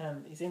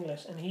 he's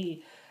English, and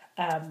he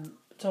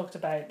talked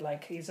about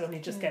like he's only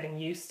just getting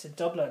used to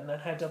Dublin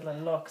and how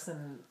Dublin looks,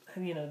 and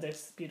you know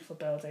there's beautiful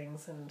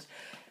buildings, and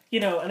you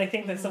know, and I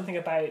think there's something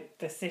about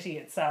the city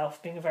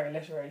itself being a very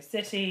literary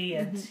city,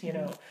 and you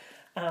know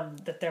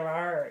that there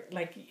are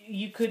like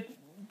you could,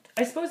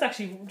 I suppose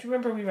actually, do you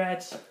remember we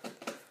read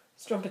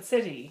Strumpet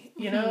City,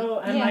 you know,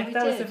 and Yeah, like we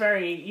that was a did.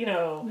 very, you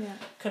know, Yeah.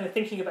 kind of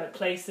thinking about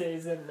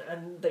places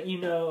and that you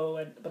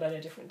know, but at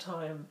a different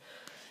time.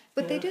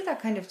 But they do that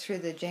kind of through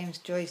the James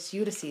Joyce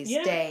Ulysses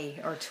Yeah.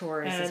 Day or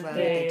tours as And well. the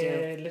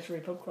They do.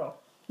 literary pub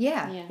crawl.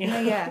 Yeah,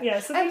 Yeah. yeah.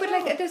 So But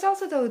like, there's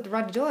also though the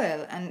Roddy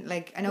Doyle, and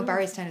like I know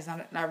Barrystown is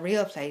not a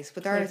real place,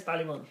 but there are There's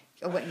Ballymun.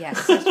 Oh, well,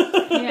 yes.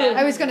 Yeah.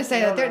 I was going to say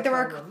that there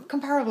are Roscoe.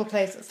 comparable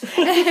places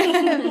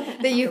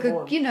that you The could,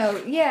 one. you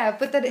know, yeah,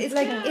 but that it's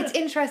like, it's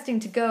interesting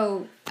to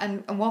go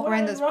and walk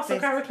around those Russell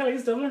places.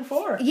 Carrick-Kelly's Dublin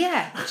 4.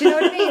 Yeah, do you know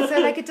what I mean? So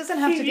like it doesn't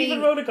have He to be,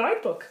 even wrote a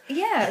guidebook.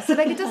 yeah, so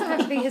like it doesn't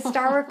have to be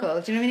historical.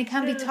 Do you know what I mean? It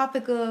can be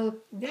topical,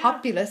 Yeah.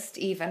 populist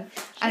even,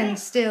 Yeah. and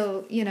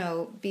still, you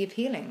know, be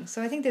appealing.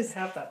 So I think I there's.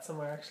 have that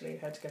somewhere actually.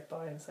 How to get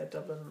by inside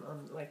Dublin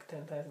on like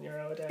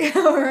 €10,000 a day.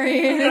 Oh,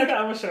 really?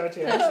 I will show it to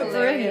you. Actually.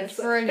 Brilliant, It's,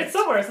 brilliant. it's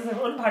somewhere. Since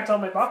I've unpacked all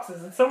my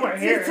boxes, it's somewhere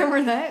here. It's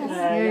somewhere nice.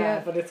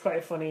 Yeah. But it's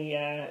quite funny.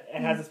 It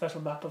has a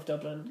special map of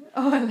Dublin,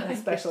 Oh, I a like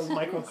special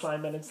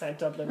microclimate in South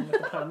Dublin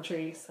with the palm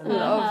trees, and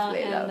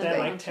Lovely, and lovely. then the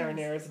like mountains.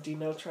 Terranir is a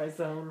demilitarized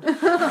zone.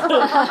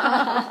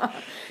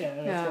 Yeah,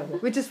 yeah.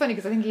 which is funny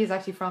because I think he's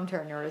actually from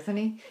Turner, isn't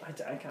he? I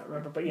can't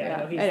remember, but yeah, Yeah.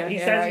 no, Anyway, he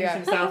yeah, says yeah.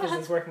 himself as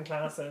his working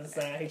class as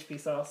HP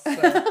sauce. So.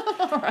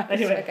 Right,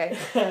 Anyway, okay.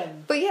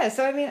 But yeah,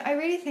 so I mean, I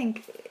really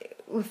think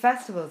with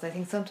festivals, I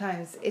think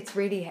sometimes it's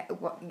really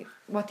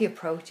what the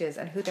approach is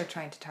and who they're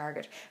trying to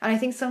target. And I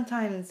think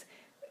sometimes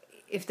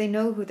if they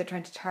know who they're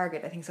trying to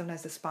target, I think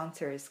sometimes the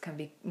sponsors can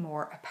be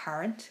more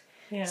apparent.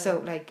 yeah.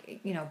 So like,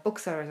 you know,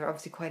 booksellers are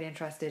obviously quite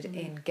interested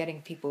in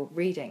getting people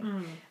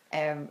reading.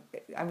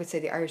 I would say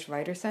the Irish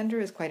Writers Centre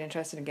is quite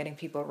interested in getting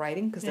people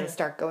writing because they'll Yeah.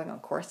 start going on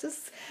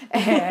courses,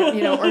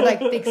 you know, or like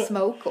Big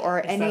Smoke or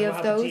Is any that of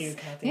what happened to those. you,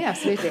 Kathy? Yeah,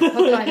 absolutely.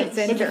 Hook, line and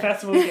Such a sinker.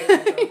 festival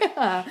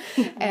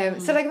game.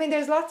 So like, I mean,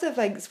 there's lots of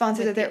like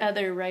sponsors With that the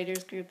other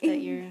writers group that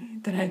you're.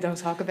 that I don't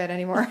talk about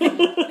anymore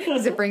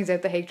because it brings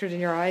out the hatred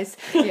in your eyes.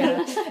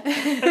 Yeah,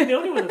 I'm the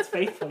only one that's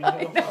faithful. You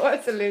know? no,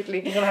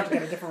 absolutely. You're gonna have to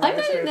get a different I'm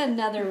writers not in group.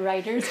 another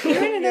writers group.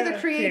 You're in another Yeah,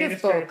 creative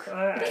group. book.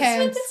 Alright.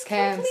 Counts, It's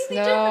counts.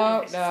 completely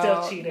No, different. no,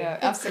 Still cheating. no,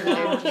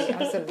 absolutely,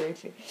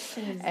 absolutely.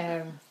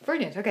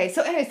 Brilliant. Okay,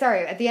 so anyway,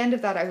 sorry. At the end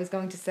of that, I was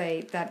going to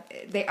say that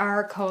they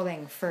are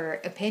calling for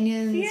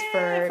opinions,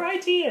 Yeah, for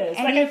ideas.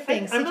 Like,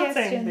 anything, I'm not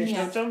saying they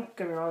suggestions. don't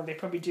get me wrong. They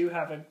probably do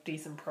have a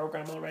decent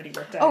program already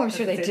worked out. Oh, I'm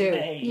sure they because it's in do.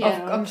 May, you Yeah.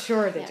 know? I'm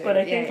sure they Yeah. do. But I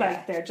Yeah, think yeah.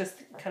 like they're just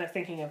kind of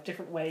thinking of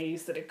different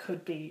ways that it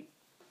could be,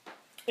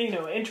 you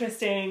know,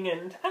 interesting,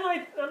 and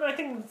I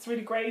think it's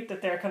really great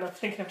that they're kind of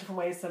thinking of different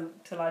ways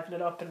to liven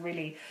it up and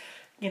really,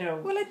 you know.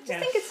 Well, I just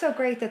think it's so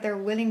great that they're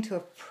willing to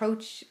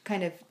approach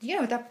kind of, you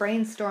know, that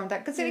brainstorm,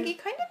 that because you're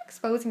kind of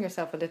exposing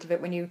yourself a little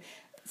bit when you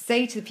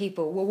say to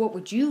people, well, what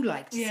would you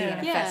like to see in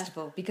a Yeah.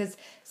 festival? Because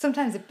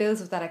sometimes it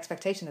builds with that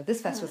expectation that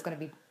this festival is going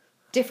to be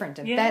different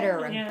and Yeah, better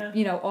and, yeah.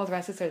 you know, all the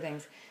rest of sort of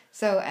things.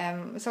 So,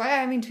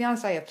 I mean, to be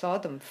honest, I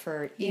applaud them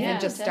for even Yeah,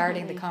 just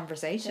starting the definitely.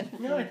 conversation.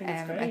 No, I think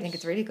it's great. I think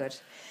it's really good.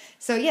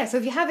 So yeah, so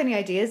if you have any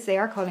ideas, they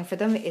are calling for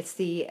them. It's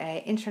the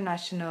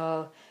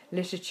International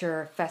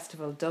Literature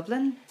Festival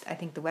Dublin. I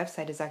think the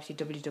website is actually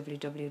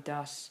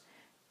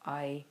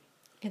www.ilfd.ie,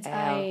 It's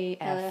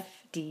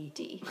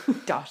ILFD.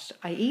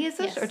 is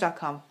it? Yes. Or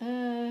 .com?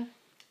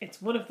 It's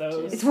one of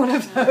those. It's one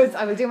of those.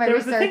 I will do my There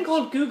was a research. thing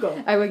called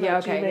Google. I will, yeah,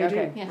 that you okay, may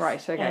okay. do. Yes.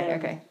 Right, okay,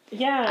 okay.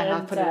 Yeah, And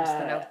I'll put it into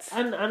the notes.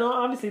 And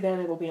obviously then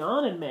it will be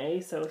on in May.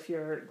 So if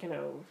you're, you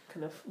know,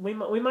 kind of, we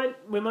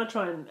might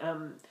try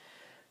and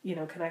you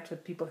know, connect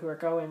with people who are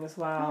going as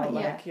well. Oh,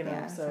 yeah, like, you know,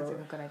 yeah, sounds so like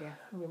a good idea.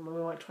 we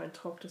might try and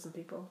talk to some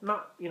people,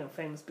 not, you know,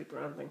 famous people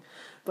or anything,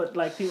 but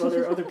like people,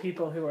 other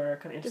people who are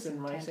kind of interested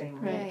in writing,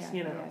 Right, and, yeah,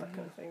 you know, yeah, that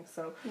kind of thing.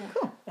 So, Yeah.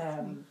 Cool.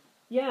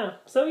 yeah.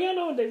 So yeah,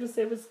 no,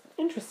 it was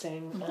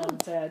interesting,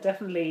 and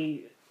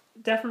definitely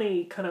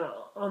kind of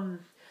on.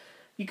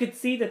 You could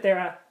see that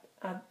they're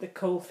at the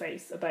coal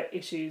face about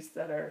issues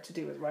that are to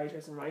do with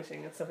writers and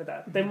writing and stuff like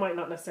that. They might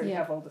not necessarily Yeah.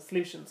 have all the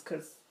solutions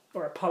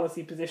or a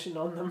policy position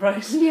on them,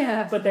 right?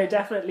 Yeah. But they're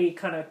definitely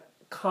kind of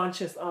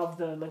conscious of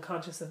them and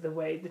conscious of the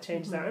way the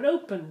changes are, and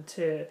open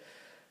to,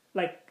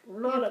 like,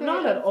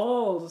 not at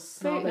all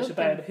snobbish open.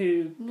 about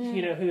who No.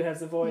 you know, who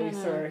has a voice,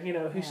 No. or you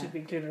know, who Yeah. should be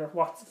included, or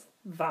what's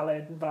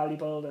valid and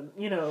valuable, and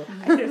you know,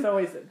 there's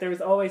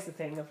always the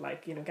thing of,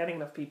 like, you know, getting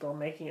enough people,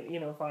 making it, you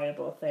know, a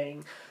viable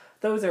thing.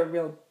 Those are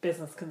real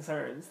business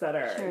concerns that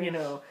are, Sure. you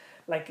know,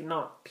 like,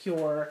 not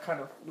pure kind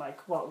of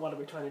like what are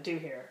we trying to do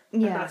here,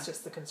 Yeah. and that's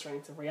just the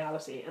constraints of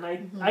reality. And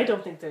I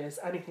don't think there's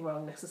anything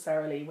wrong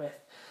necessarily with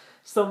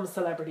some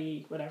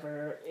celebrity,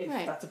 whatever, if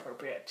Right. that's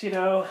appropriate, you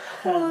know.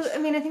 Well, I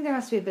mean, I think there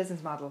has to be a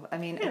business model. I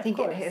mean, Yeah, I of think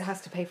course. it has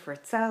to pay for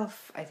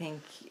itself. I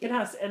think It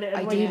has, and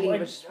ideally when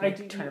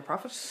would turn a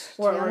profit.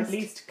 to or be at honest.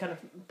 least kind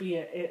of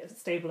be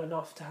stable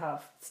enough to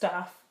have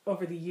staff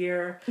over the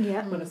year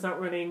Yeah. when it's not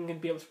running, and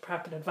be able to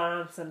prep in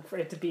advance, and for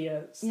it to be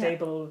a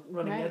stable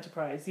running Right.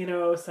 enterprise, you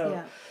know. So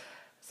Yeah.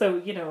 so,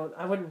 you know,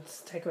 I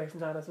wouldn't take away from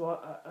that as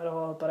well at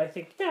all. But I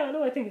think,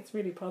 I think it's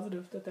really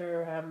positive that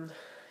they're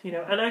you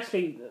know, and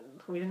actually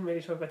we didn't really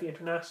talk about the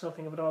international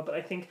thing of it all, but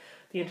I think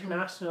the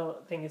international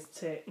thing is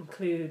to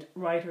include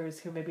writers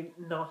who maybe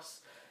not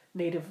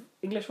native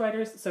English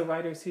writers, so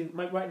writers who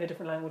might write in a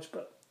different language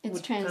but It's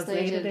would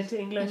translate it translated. into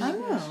English.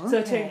 Oh,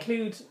 So to okay.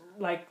 include,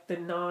 like, the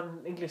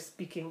non-English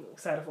speaking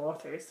side of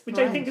authors, which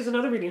I Right. think is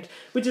another really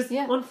which is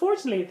Yeah.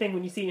 unfortunately a thing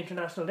when you see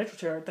international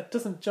literature that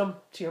doesn't jump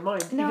to your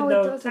mind, No, even it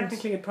though doesn't.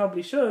 technically it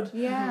probably should.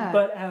 Yeah.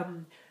 But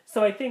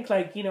So I think,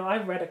 like, you know,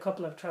 I've read a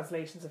couple of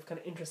translations of kind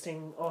of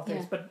interesting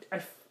authors, Yeah. but I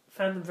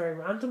found them very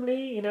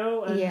randomly, you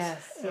know. And,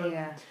 Yes,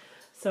 yeah.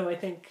 So I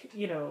think,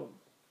 you know,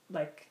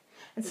 like,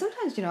 And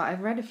sometimes, you know,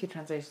 I've read a few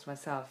translations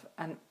myself,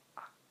 and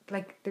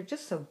like they're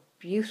just so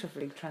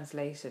beautifully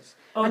translated.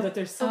 And that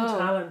there's some Oh.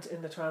 talent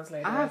in the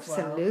translator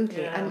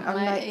absolutely, as well. and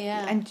like,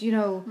 and you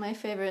know, My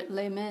favorite,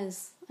 Les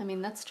Mis. I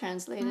mean, that's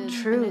translated.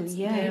 True, and it's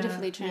yeah.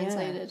 beautifully Yeah.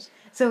 translated.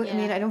 so I Yeah.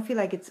 mean, I don't feel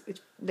like it's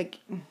like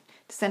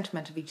the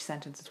sentiment of each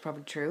sentence is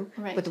probably true,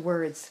 Right. but the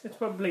words, It's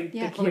probably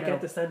Yeah. they probably You know.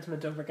 get the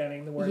sentiment over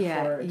getting the word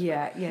yeah, for it.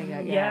 yeah, Yeah,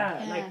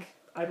 Yeah. like,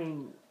 I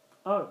mean,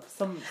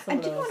 some And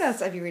of do you know those. what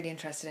else I'd be really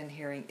interested in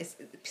hearing is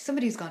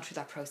somebody who's gone through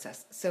that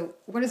process. So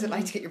what is it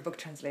like to get your book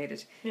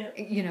translated? Yeah.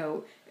 You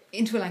know,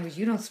 into a language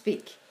you don't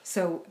speak.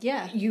 So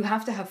Yeah. you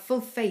have to have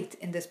full faith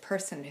in this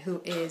person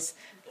who is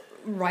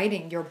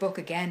writing your book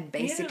again,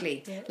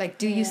 basically. Yeah. Like,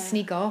 do you Yeah.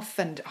 sneak off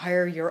and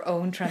hire your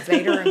own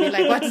translator and be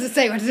like, what does it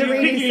say? What does it You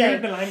really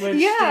learn the say? language.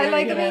 Yeah, you're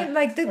like, I gonna- mean,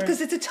 like, or- because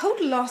it's a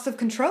total loss of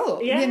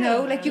control, Yeah. you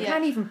know? Like, you Yeah.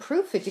 can't even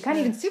proof it. You can't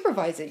even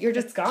supervise it. You're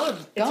just it's gone.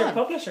 It's your gone.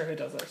 publisher who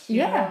does it. you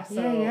Yeah,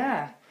 know, so-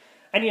 yeah.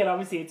 And yet,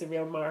 obviously, it's a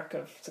real mark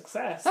of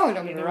success. Oh, don't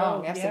you get me know?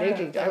 wrong,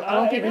 absolutely. Yeah. I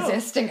won't be know.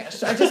 resisting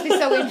it. I'll just be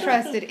so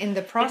interested in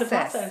the In process. the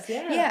process,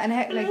 yeah. Yeah, and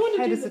how, And I like, wonder,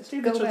 how do does the- it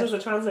do go the, does about?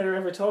 the translator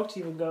ever talk to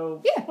you and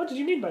go, Yeah. what did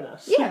you mean by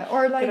that? Yeah,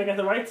 or Can I like, get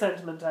the right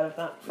sentiment out of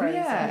that phrase?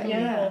 Yeah,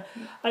 yeah.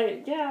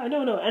 I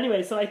don't know.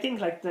 Anyway, so I think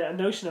like the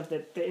notion of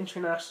the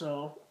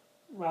international,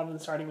 rather than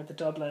starting with the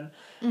Dublin,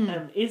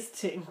 is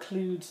to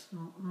include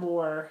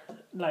more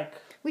like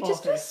which is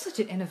authors. just such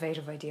an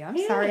innovative idea. I'm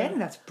Yeah. sorry, I think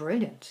that's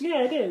brilliant.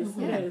 Yeah, it is.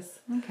 Yeah. It is.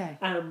 Okay.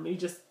 You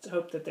just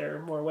hope that there are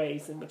more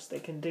ways in which they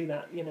can do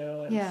that, you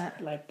know, and Yeah.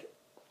 like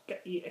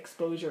get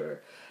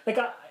exposure. Like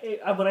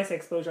when I say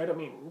exposure, I don't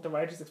mean the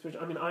writer's exposure.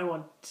 I mean I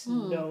want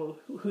to know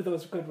who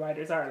those good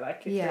writers are.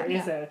 Like if Yeah. there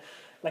is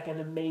an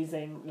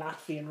amazing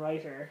Latvian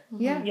writer,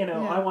 Yeah. you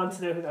know, yeah. I want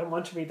to know who I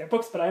want to read their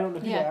books, but I don't know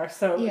who Yeah. they are.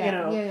 So Yeah, you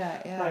know,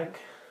 yeah. like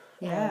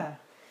Yeah.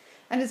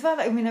 And as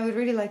well, I mean, I would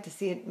really like to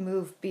see it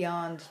move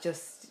beyond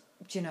just,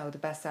 you know, the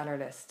bestseller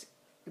list.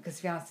 Because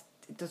to be honest,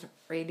 it doesn't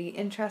really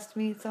interest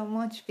me so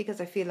much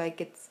because I feel like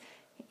it's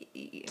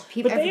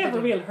people. But they have a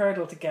real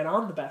hurdle to get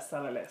on the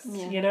bestseller list.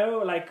 Yeah. You know,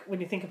 like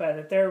when you think about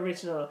it, their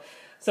original.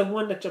 So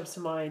one that jumps to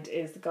mind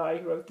is the guy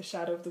who wrote The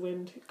Shadow of the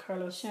Wind,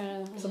 Carlos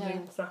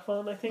something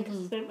Safon, I think is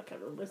his name. I can't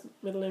remember his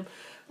middle name.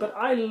 But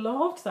I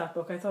loved that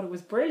book. I thought it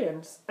was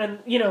brilliant. And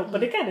you know,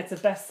 but again, it's a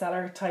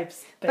bestseller type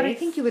space. But I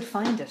think you would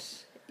find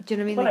it. Do you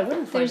know what I mean? Well, Like, I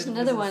wouldn't find There's it if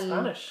another it was in one.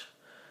 Spanish.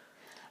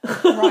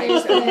 right,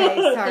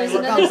 okay, sorry, There's we're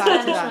another going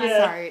back to Spanish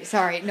that. one.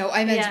 Sorry. No,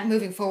 I meant Yeah.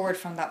 moving forward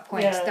from that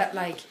point. Yeah. That,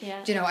 like,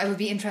 Yeah. you know, I would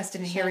be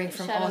interested in hearing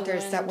from Shadow of the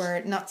authors that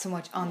Wind. were not so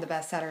much on the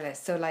bestseller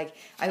list. So, like,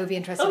 I would be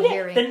interested Oh in yeah,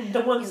 hearing. then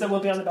the ones that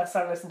will be on the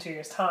bestseller list in 2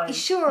 years' time.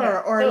 Sure, Yeah,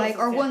 or those, like,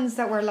 or yeah. ones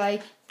that were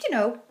like, you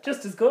know,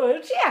 just as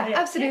good. yeah,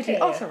 absolutely, yeah,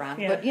 also yeah, ran,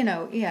 yeah. but you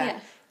know,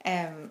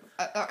 and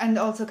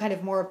also kind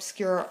of more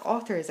obscure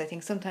authors. I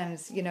think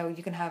sometimes, you know,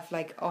 you can have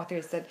like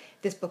authors that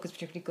this book is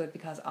particularly good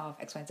because of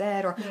X, Y, and Z,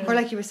 or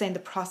like you were saying, the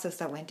process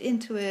that went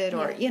into it,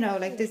 or Yeah. you know,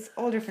 like there's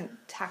all different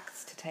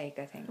tacks to take.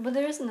 I think. But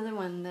there is another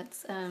one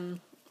that's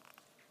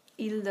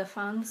Ile de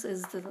France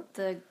is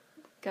the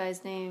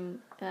guy's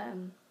name.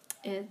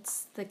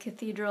 It's the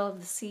Cathedral of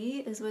the Sea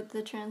is what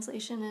the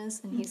translation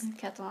is, and he's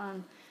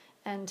Catalan,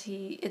 and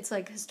it's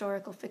like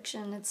historical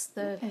fiction. It's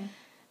the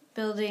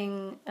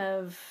building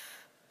of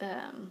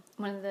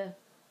one of the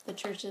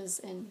churches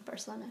in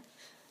Barcelona,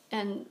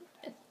 and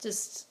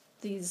just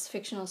these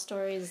fictional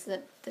stories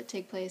that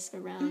take place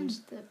around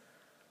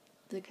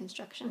the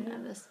construction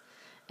of this,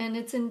 and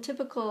it's in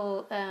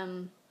typical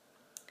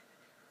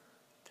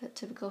that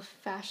typical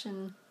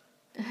fashion,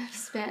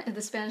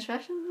 the Spanish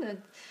fashion.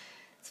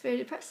 It's very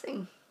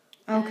depressing.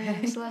 Okay.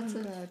 There's lots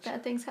of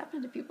bad things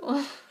happen to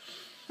people.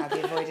 I'll be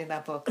avoiding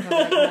that book. I'm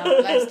like, no,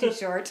 life's too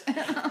short.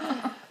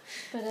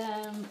 But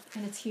and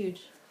it's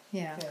huge.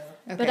 Yeah. Yeah.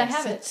 Okay. But I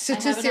have it. So I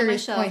two have it on my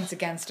serious shelf. points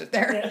against it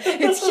there. Yeah.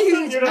 It's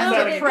huge You're not and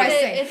sorry.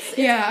 depressing. It's-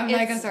 Yeah, I'm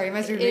like, it's- I'm sorry, you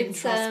must be reading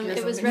It's Trotsky or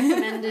it was something.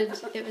 recommended.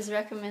 It was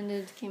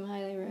recommended. Came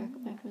highly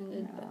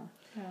recommended. But,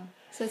 Yeah.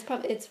 so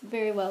it's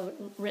very well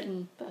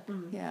written book.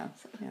 Yeah.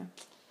 Yeah.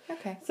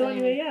 Okay. So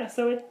anyway, yeah.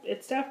 So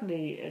it's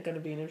definitely going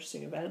to be an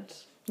interesting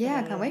event. Yeah,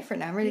 I can't wait for it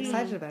now. I'm really Yeah.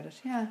 excited about it.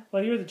 Yeah.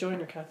 Well, you're the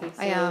joiner, Kathy.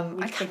 So I am.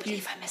 we I can't expect you-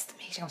 believe I missed the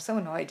meeting. I'm so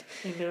annoyed.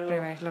 I But know.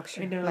 anyway, look,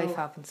 sure, I know. life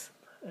happens.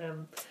 It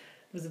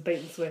was a bait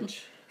and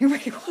switch. It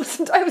really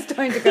wasn't. I was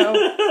trying to go.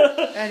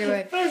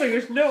 Anyway. I was like,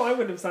 "There's no, I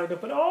wouldn't have signed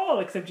up at all,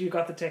 except you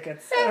got the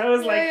tickets." And I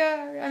was like,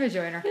 yeah, I'm a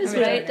joiner. It was I'm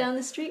a right joiner. down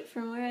the street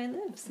from where I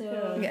live.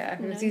 So Yeah,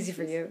 it you was know, easy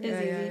for you. It's Yeah,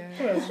 easy. yeah, yeah.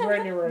 "Well, it was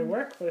right near where I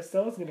work, but I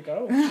still wasn't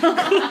going to go."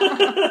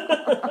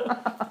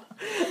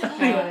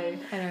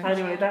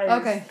 Anyway,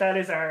 that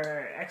is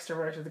our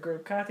extrovert of the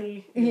group,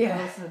 Kathy. Who Yeah.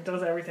 goes and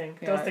does everything,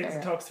 Yeah, does things yeah.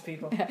 and talks to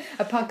people.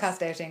 A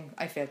podcast outing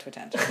I failed to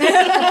attend.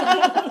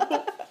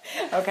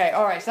 Okay,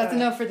 all right, so that's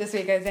enough for this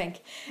week, I think.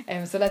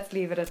 So let's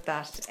leave it at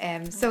that.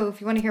 So if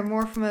you want to hear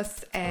more from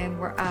us,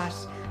 we're at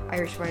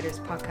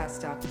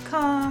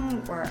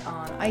irishwriterspodcast.com, we're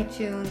on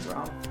iTunes, we're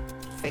on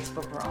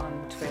Facebook, we're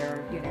on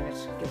Twitter, you name it,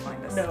 you'll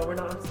find us. No, we're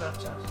not on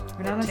Snapchat.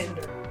 We're not on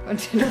Tinder. On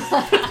Tinder.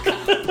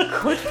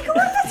 Could we go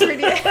on? That's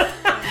really.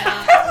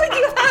 How would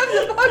you have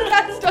the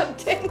podcast on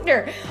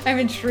Tinder? I'm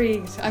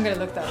intrigued. I'm going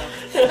to look that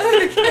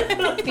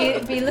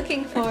up. Be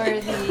looking for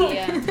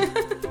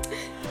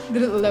The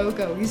little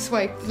logo. You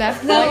swipe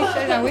left, right. I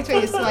don't know which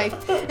way you swipe.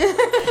 no,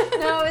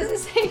 I was gonna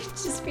say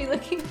just be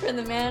looking for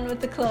the man with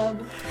the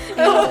club.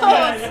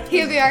 Yeah.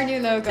 He'll be our new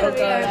logo. He'll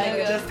be our I'm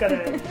logo. just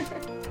gonna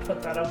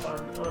put that up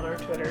on our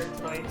Twitter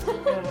tonight.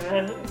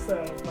 So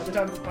by the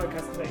time this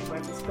podcast is out, you might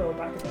have to scroll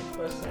back a bit.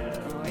 But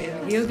Oh,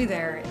 yeah. He'll be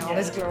there in all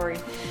his glory.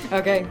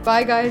 Okay,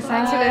 bye guys.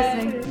 Thanks for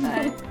listening.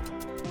 Bye.